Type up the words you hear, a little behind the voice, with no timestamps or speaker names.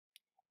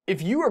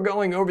If you are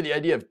going over the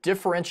idea of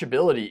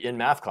differentiability in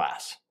math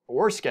class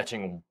or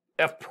sketching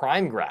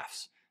f-prime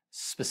graphs,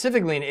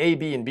 specifically in A,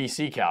 B, and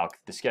BC calc,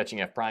 the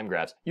sketching f-prime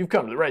graphs, you've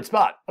come to the right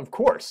spot, of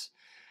course.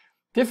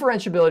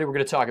 Differentiability we're going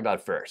to talk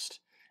about first,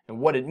 and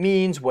what it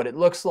means, what it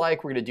looks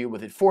like. We're going to deal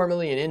with it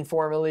formally and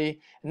informally,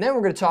 and then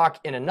we're going to talk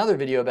in another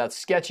video about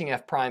sketching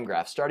f-prime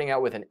graphs, starting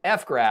out with an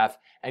f graph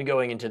and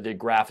going into the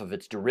graph of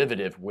its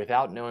derivative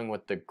without knowing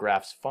what the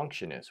graph's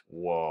function is.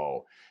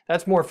 Whoa.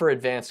 That's more for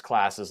advanced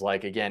classes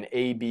like, again,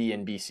 A, B,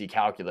 and BC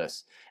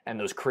calculus, and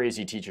those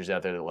crazy teachers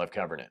out there that love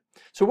covering it.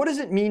 So what does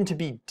it mean to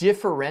be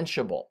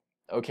differentiable?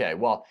 Okay,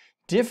 well,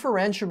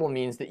 differentiable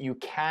means that you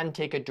can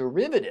take a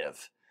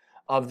derivative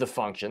of the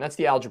function. That's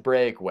the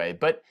algebraic way,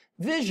 but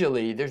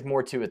visually there's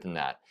more to it than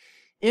that.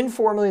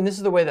 Informally, and this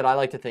is the way that I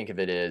like to think of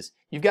it, is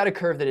you've got a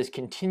curve that is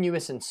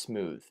continuous and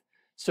smooth.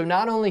 So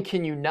not only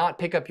can you not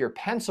pick up your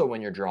pencil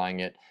when you're drawing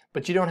it,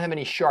 but you don't have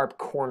any sharp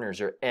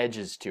corners or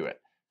edges to it.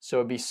 So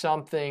it'd be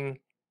something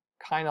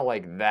kind of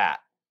like that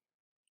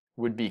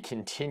would be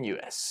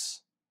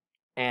continuous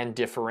and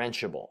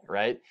differentiable,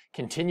 right?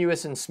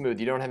 Continuous and smooth.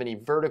 You don't have any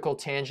vertical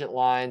tangent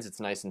lines. It's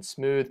nice and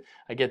smooth.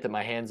 I get that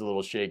my hand's a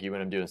little shaky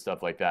when I'm doing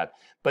stuff like that,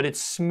 but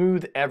it's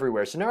smooth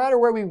everywhere. So no matter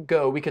where we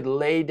go, we could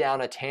lay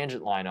down a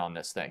tangent line on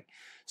this thing.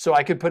 So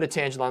I could put a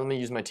tangent line. Let me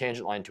use my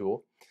tangent line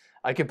tool.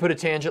 I could put a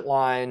tangent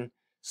line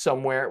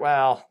somewhere.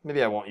 Well,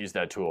 maybe I won't use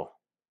that tool.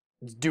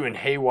 It's doing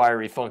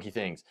haywire-y, funky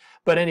things.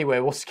 But anyway,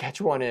 we'll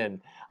sketch one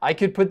in. I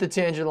could put the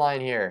tangent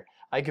line here.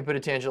 I could put a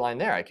tangent line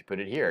there. I could put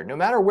it here. No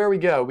matter where we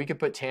go, we could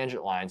put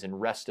tangent lines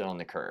and rest it on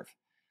the curve.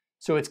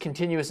 So it's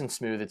continuous and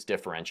smooth. It's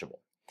differentiable.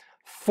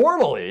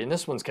 Formally, and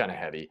this one's kind of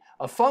heavy,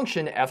 a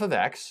function f of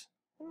x,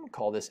 we'll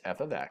call this f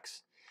of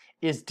x,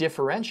 is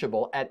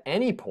differentiable at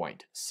any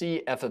point,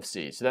 c f of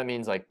c. So that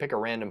means like pick a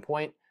random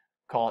point,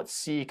 call it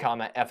c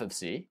comma f of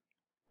c,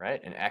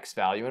 right? An x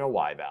value and a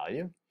y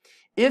value.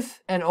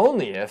 If and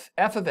only if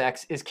f of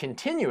x is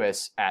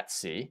continuous at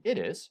c, it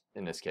is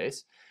in this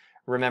case.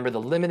 Remember,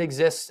 the limit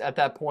exists at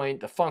that point,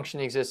 the function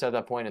exists at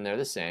that point, and they're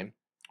the same,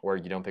 or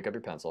you don't pick up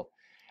your pencil.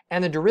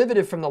 And the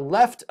derivative from the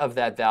left of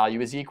that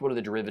value is equal to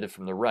the derivative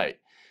from the right,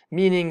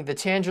 meaning the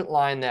tangent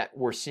line that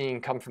we're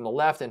seeing come from the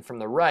left and from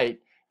the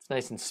right, it's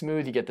nice and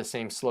smooth, you get the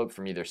same slope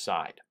from either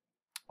side.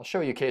 I'll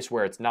show you a case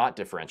where it's not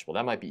differentiable.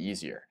 That might be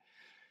easier.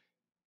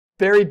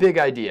 Very big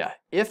idea.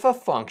 If a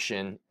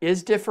function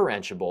is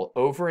differentiable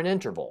over an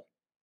interval,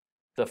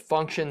 the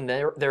function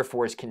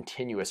therefore is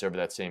continuous over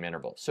that same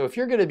interval. So if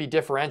you're going to be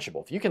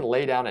differentiable, if you can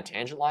lay down a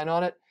tangent line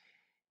on it,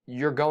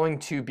 you're going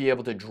to be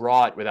able to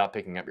draw it without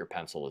picking up your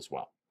pencil as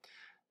well.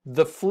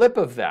 The flip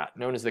of that,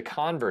 known as the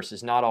converse,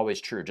 is not always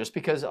true. Just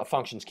because a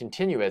function's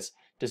continuous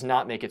does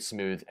not make it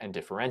smooth and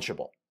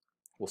differentiable.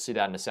 We'll see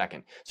that in a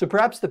second. So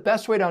perhaps the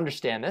best way to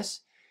understand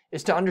this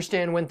is to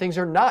understand when things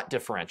are not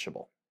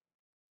differentiable.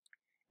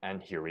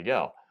 And here we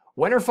go.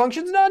 When are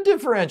functions not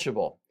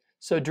differentiable?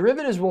 So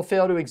derivatives will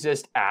fail to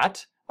exist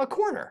at a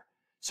corner.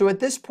 So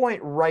at this point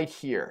right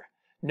here,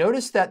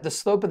 notice that the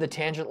slope of the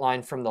tangent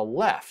line from the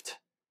left,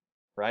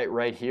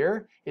 right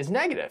here, is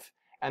negative.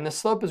 And the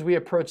slope as we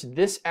approach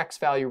this x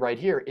value right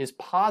here is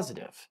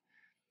positive.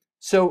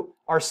 So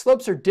our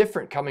slopes are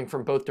different coming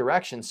from both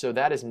directions, so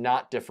that is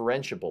not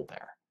differentiable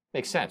there.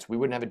 Makes sense. We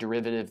wouldn't have a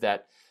derivative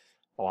that,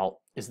 well,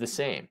 is the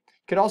same.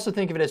 You could also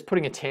think of it as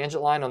putting a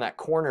tangent line on that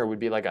corner would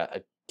be like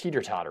a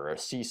teeter-totter or a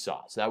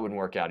seesaw, so that wouldn't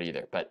work out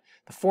either. But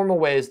the formal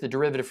way is the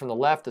derivative from the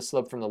left, the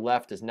slope from the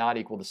left is not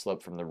equal to the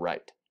slope from the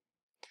right.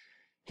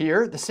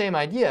 Here, the same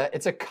idea,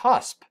 it's a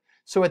cusp.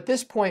 So at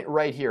this point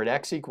right here at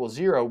x equals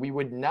 0, we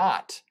would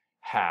not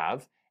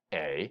have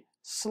a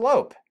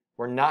slope.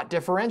 We're not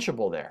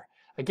differentiable there.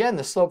 Again,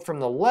 the slope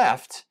from the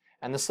left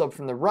and the slope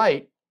from the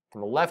right,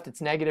 from the left it's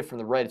negative, from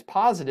the right it's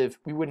positive,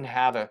 we wouldn't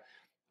have a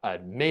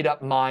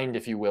made-up mind,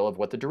 if you will, of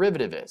what the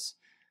derivative is.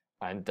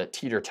 And the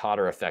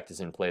teeter-totter effect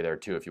is in play there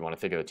too. If you want to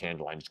think of the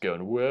tangent line, just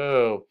going,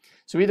 whoa.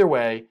 So either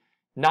way,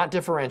 not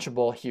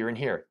differentiable here and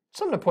here.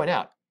 Something to point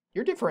out,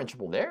 you're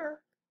differentiable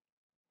there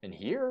and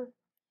here,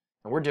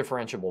 and we're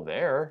differentiable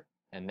there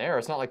and there.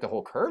 It's not like the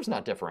whole curve's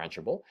not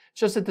differentiable.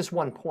 It's just at this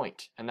one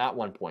point and that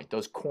one point,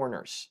 those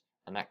corners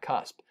and that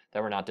cusp,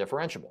 that we're not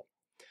differentiable.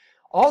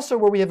 Also,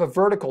 where we have a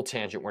vertical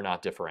tangent, we're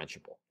not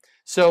differentiable.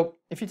 So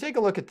if you take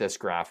a look at this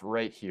graph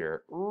right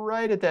here,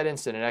 right at that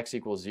instant at x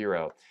equals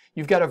 0,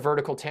 you've got a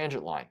vertical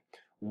tangent line.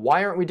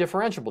 Why aren't we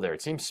differentiable there?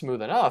 It seems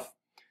smooth enough.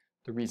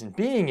 The reason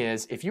being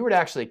is if you were to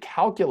actually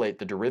calculate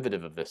the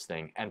derivative of this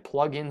thing and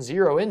plug in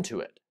 0 into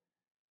it,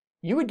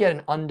 you would get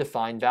an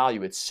undefined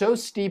value. It's so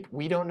steep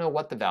we don't know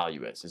what the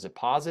value is. Is it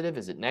positive?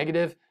 Is it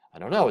negative? I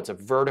don't know. It's a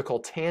vertical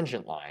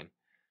tangent line.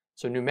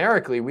 So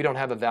numerically, we don't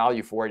have a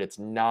value for it. It's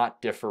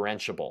not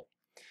differentiable.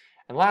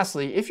 And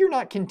lastly, if you're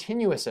not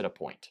continuous at a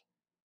point,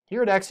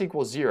 here at x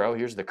equals 0,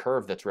 here's the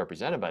curve that's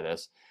represented by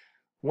this,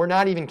 we're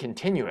not even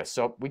continuous,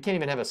 so we can't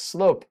even have a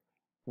slope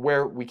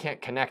where we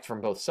can't connect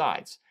from both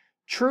sides.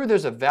 True,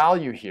 there's a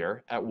value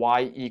here at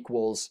y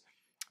equals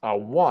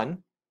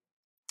 1,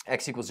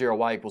 x equals 0,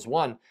 y equals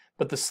 1,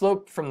 but the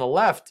slope from the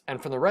left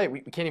and from the right,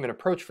 we can't even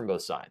approach from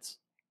both sides.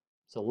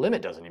 So the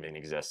limit doesn't even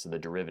exist, so the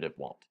derivative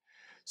won't.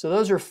 So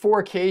those are 4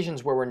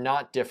 occasions where we're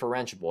not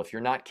differentiable, if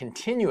you're not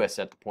continuous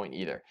at the point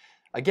either.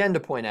 Again, to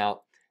point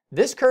out,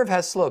 this curve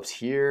has slopes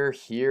here,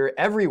 here,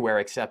 everywhere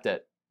except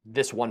at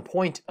this one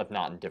point of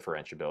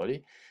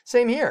non-differentiability.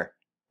 Same here.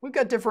 We've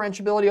got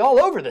differentiability all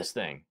over this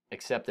thing,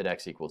 except at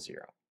x equals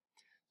 0.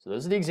 So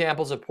those are the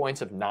examples of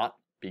points of not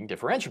being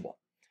differentiable.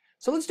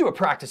 So let's do a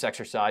practice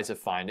exercise of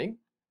finding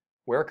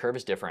where a curve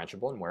is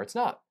differentiable and where it's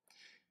not.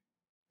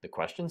 The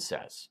question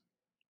says,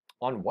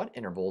 on what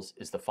intervals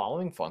is the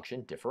following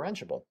function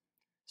differentiable?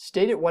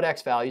 State at what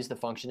x values the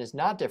function is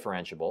not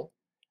differentiable,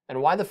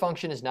 and why the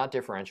function is not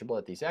differentiable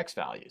at these x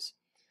values.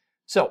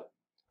 So,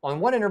 on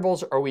what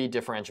intervals are we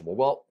differentiable?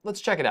 Well, let's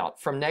check it out.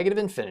 From negative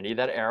infinity,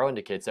 that arrow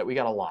indicates that we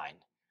got a line.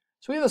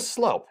 So we have a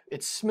slope.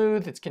 It's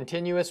smooth, it's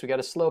continuous. We got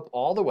a slope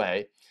all the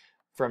way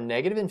from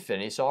negative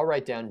infinity. So I'll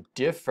write down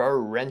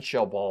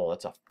differentiable.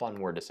 That's a fun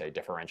word to say,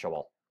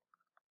 differentiable.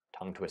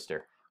 Tongue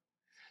twister.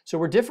 So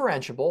we're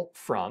differentiable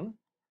from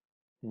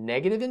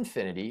negative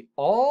infinity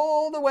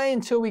all the way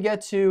until we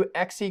get to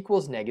x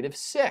equals negative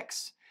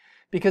 6.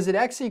 Because at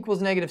x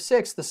equals negative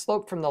 6, the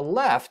slope from the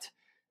left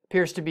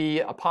appears to be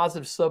a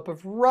positive slope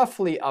of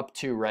roughly up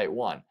to right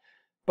 1.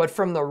 But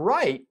from the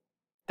right,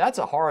 that's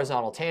a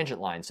horizontal tangent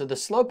line. So the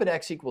slope at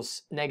x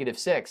equals negative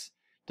 6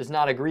 does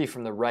not agree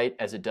from the right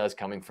as it does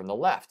coming from the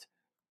left.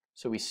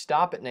 So we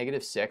stop at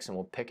negative 6 and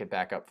we'll pick it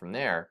back up from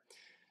there.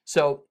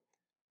 So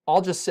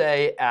I'll just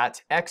say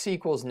at x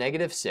equals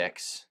negative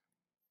 6,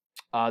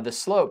 the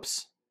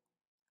slopes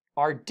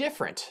are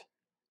different,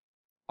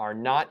 are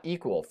not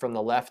equal from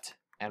the left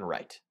and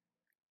right.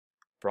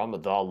 From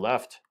the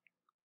left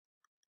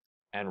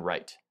and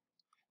right.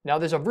 Now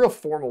there's a real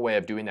formal way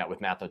of doing that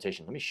with math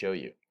notation. Let me show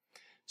you.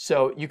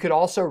 So you could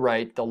also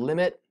write the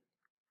limit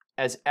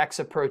as x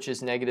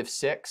approaches negative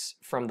 6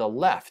 from the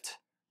left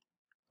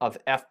of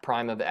f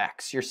prime of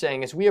x. You're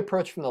saying as we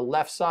approach from the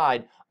left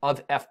side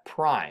of f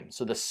prime,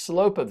 so the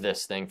slope of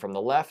this thing from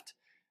the left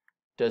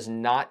does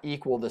not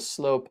equal the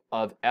slope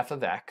of f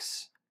of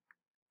x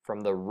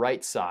from the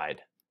right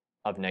side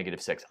of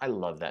negative 6. I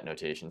love that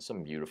notation,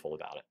 something beautiful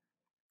about it.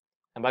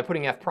 And by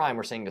putting f prime,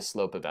 we're saying the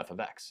slope of f of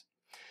x.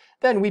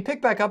 Then we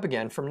pick back up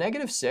again from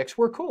negative 6,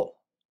 we're cool.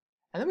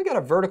 And then we got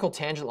a vertical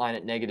tangent line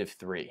at negative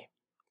 3.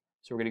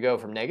 So we're going to go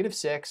from negative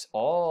 6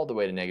 all the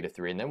way to negative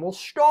 3, and then we'll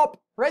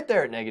stop right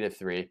there at negative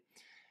 3.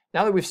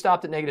 Now that we've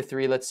stopped at negative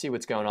 3, let's see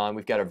what's going on.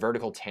 We've got a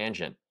vertical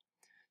tangent.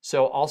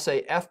 So I'll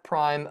say f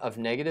prime of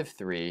negative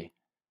 3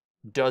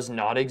 does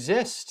not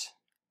exist.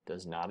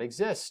 Does not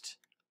exist.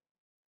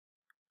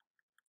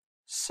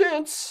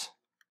 Since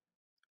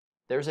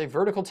there's a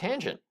vertical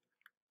tangent.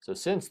 So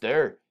since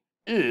there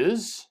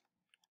is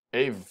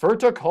a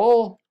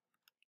vertical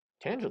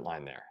tangent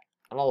line there,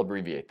 and I'll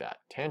abbreviate that,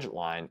 tangent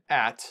line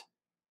at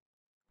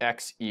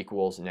x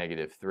equals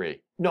negative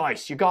 3.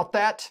 Nice, you got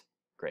that?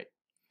 Great.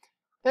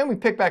 Then we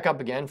pick back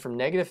up again from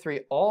negative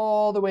 3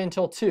 all the way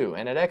until 2,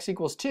 and at x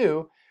equals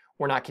 2,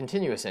 we're not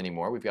continuous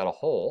anymore, we've got a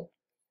hole.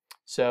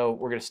 So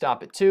we're going to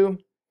stop at 2,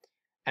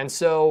 and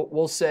so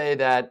we'll say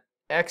that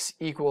x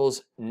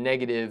equals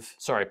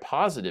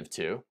positive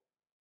 2,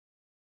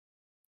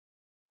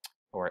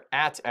 or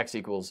at x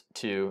equals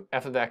 2,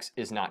 f of x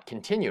is not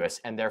continuous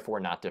and therefore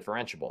not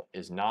differentiable,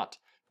 is not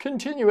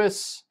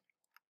continuous.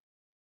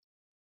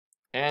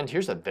 And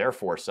here's a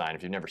therefore sign.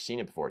 If you've never seen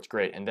it before, it's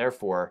great. And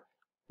therefore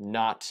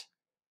not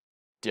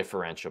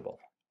differentiable.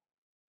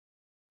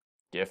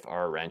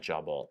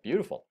 Differentiable.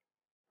 Beautiful.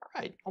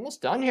 All right,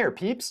 almost done here,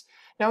 peeps.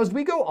 Now as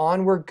we go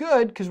on, we're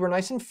good because we're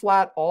nice and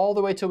flat all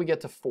the way till we get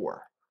to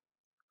 4.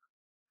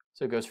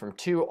 So it goes from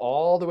 2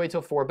 all the way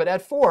till 4. But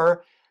at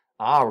 4,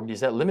 we're going to use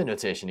that limit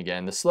notation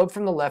again. The slope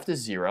from the left is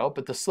 0,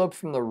 but the slope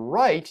from the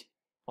right,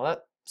 well,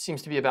 that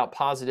seems to be about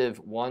positive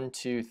 1,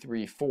 2,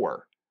 3,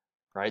 4.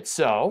 Right?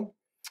 So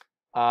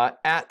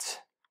at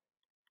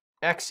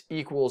x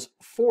equals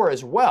 4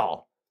 as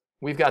well,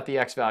 we've got the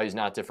x value is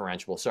not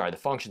differentiable. Sorry, the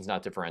function's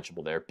not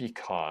differentiable there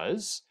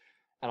because,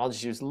 and I'll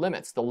just use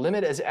limits. The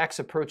limit as x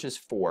approaches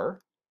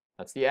 4,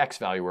 that's the x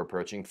value we're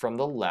approaching, from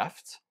the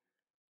left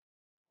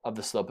of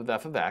the slope of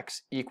f of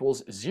x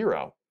equals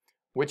 0,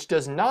 which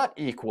does not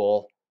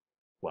equal,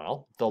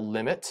 well, the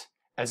limit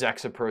as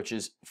x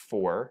approaches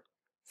 4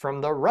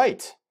 from the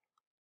right,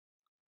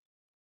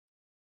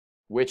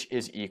 which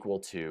is equal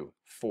to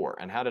 4.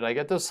 And how did I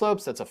get those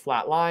slopes? That's a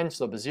flat line,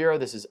 slope is 0.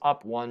 This is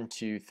up 1,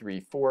 2, 3,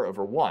 4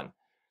 over 1.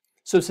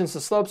 So since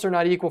the slopes are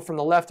not equal from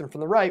the left and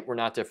from the right, we're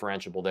not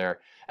differentiable there.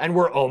 And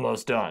we're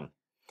almost done.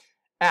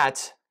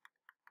 At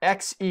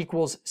x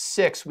equals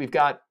 6, we've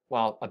got,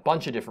 well, a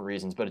bunch of different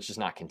reasons, but it's just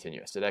not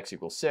continuous. At x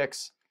equals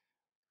 6,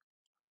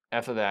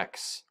 f of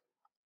x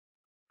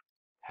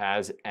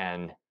has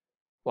an,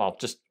 well,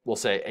 just we'll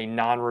say a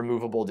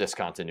non-removable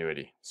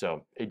discontinuity.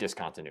 So a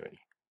discontinuity.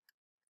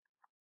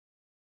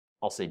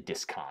 I'll say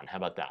discon. How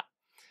about that?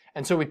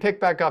 And so we pick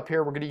back up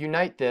here. We're going to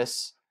unite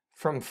this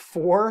from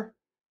 4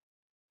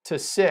 to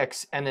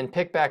 6 and then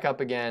pick back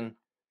up again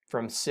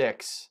from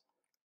 6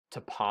 to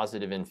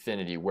positive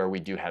infinity where we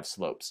do have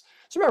slopes.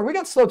 So remember, we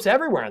got slopes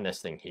everywhere in this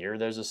thing. Here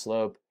there's a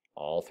slope.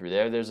 All through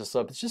there, there's a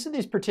slope. It's just in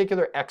these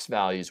particular x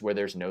values where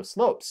there's no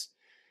slopes.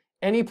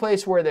 Any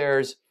place where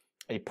there's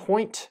a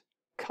point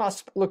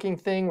cusp looking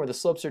thing where the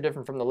slopes are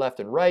different from the left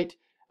and right,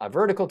 a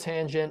vertical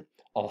tangent,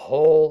 a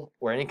hole,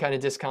 or any kind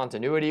of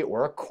discontinuity,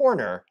 or a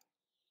corner,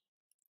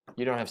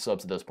 you don't have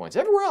slopes at those points.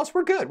 Everywhere else,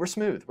 we're good. We're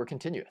smooth. We're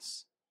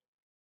continuous.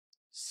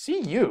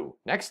 See you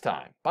next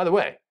time. By the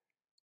way,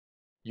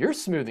 you're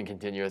smooth and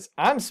continuous.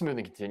 I'm smooth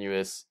and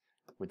continuous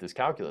with this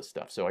calculus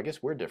stuff. So I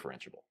guess we're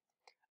differentiable.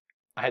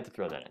 I had to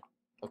throw that in,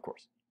 of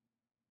course.